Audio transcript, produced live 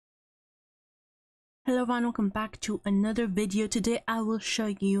Hello everyone, welcome back to another video. Today I will show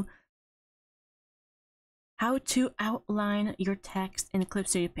you how to outline your text in Clip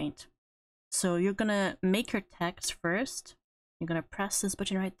Studio Paint. So you're gonna make your text first. You're gonna press this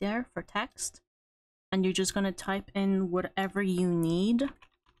button right there for text, and you're just gonna type in whatever you need.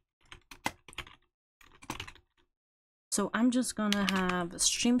 So I'm just gonna have a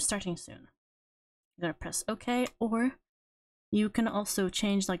stream starting soon. You're gonna press OK, or you can also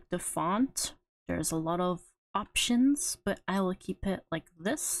change like the font. There's a lot of options, but I will keep it like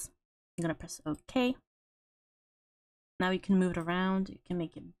this. I'm gonna press OK. Now you can move it around, you can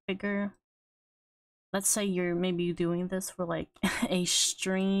make it bigger. Let's say you're maybe doing this for like a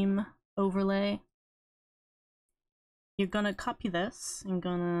stream overlay. You're gonna copy this and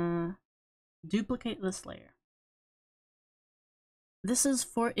gonna duplicate this layer. This is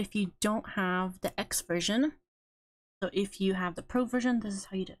for if you don't have the X version. So if you have the Pro version, this is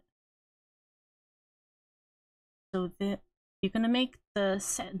how you do it. So you're gonna make the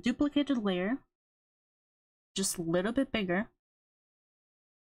duplicated layer just a little bit bigger.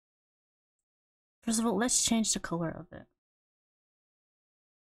 First of all, let's change the color of it.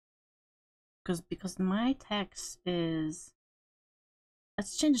 Because my text is...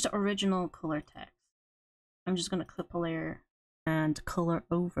 Let's change the original color text. I'm just gonna clip a layer and color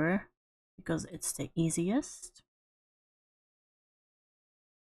over because it's the easiest.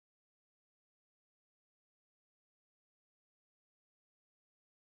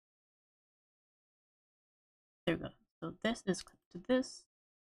 There we go. So this is clipped to this.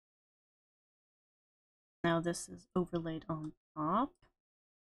 Now this is overlaid on top.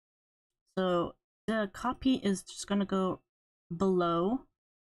 So the copy is just gonna go below.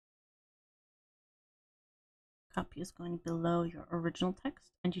 Copy is going below your original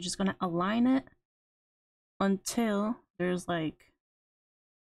text, and you're just gonna align it until there's like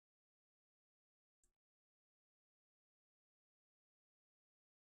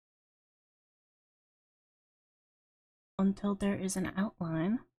until there is an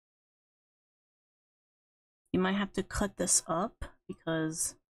outline. You might have to cut this up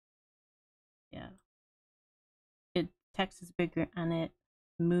because text is bigger and it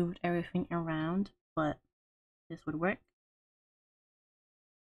moved everything around, but this would work.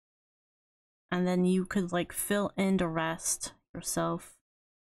 And then you could like fill in the rest yourself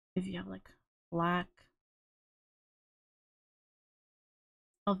if you have like black.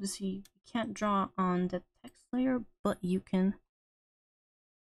 Obviously you can't draw on the text layer, but you can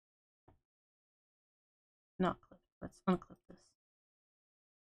not clip. Let's unclip this.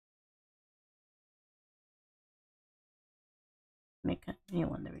 Make a new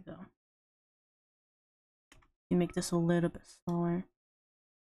one. There we go. You make this a little bit smaller.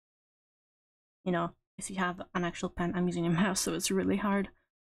 You know, if you have an actual pen, I'm using a mouse, so it's really hard.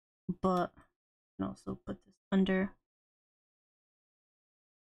 But you can also put this under.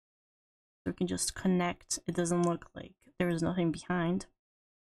 So we can just connect. It doesn't look like there is nothing behind.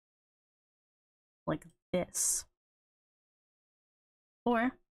 Like this.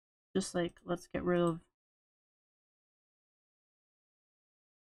 Or just like, let's get rid of...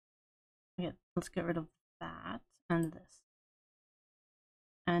 Okay, let's get rid of that and this.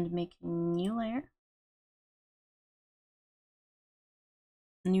 And make a new layer.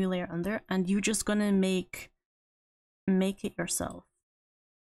 New layer under, and you're just gonna make it yourself.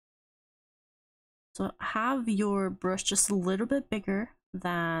 So have your brush just a little bit bigger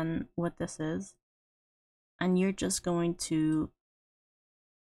than what this is, and you're just going to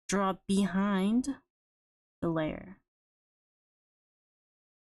draw behind the layer.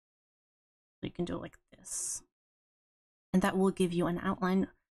 So you can do it like this, and that will give you an outline.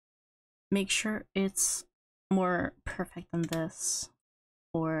 Make sure it's more perfect than this,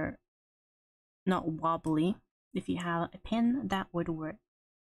 or not wobbly. If you have a pin, that would work.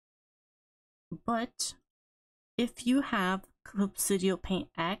 But if you have Clip Studio Paint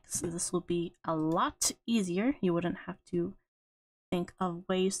X, this will be a lot easier. You wouldn't have to think of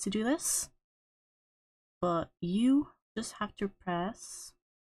ways to do this, but you just have to press...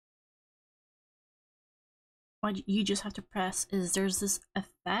 What you just have to press is there's this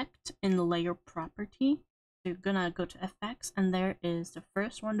effect in the layer property. So you're gonna go to effects, and there is the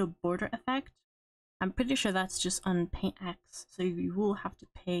first one, the border effect. I'm pretty sure that's just on Paint X, so you will have to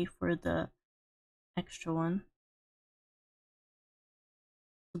pay for the extra one.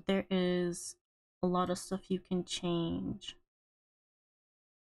 So there is a lot of stuff you can change.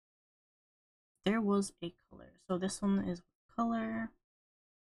 There was a color, so this one is color.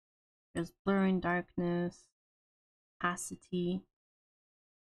 There's blurring, darkness, opacity.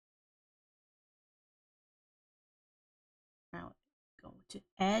 Now go to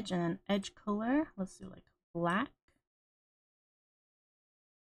edge and then edge color. Let's do like black.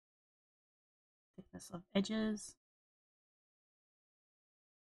 Thickness of edges.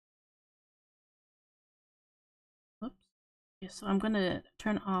 Whoops. Okay, so I'm gonna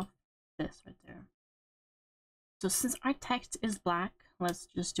turn off this right there. So since our text is black, let's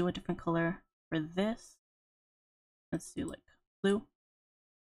just do a different color for this. Let's do like blue.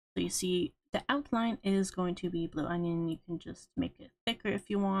 So you see the outline is going to be blue, and then you can just make it thicker if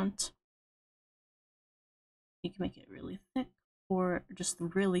you want. You can make it really thick or just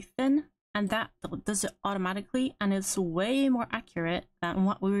really thin, and that does it automatically, and it's way more accurate than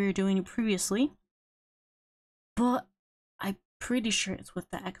what we were doing previously. But I'm pretty sure it's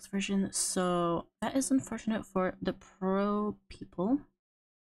with the X version, so that is unfortunate for the pro people.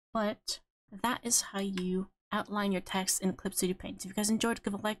 But that is how you outline your text in Clip Studio Paint. If you guys enjoyed,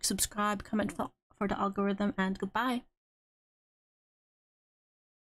 give a like, subscribe, comment for the algorithm, and goodbye.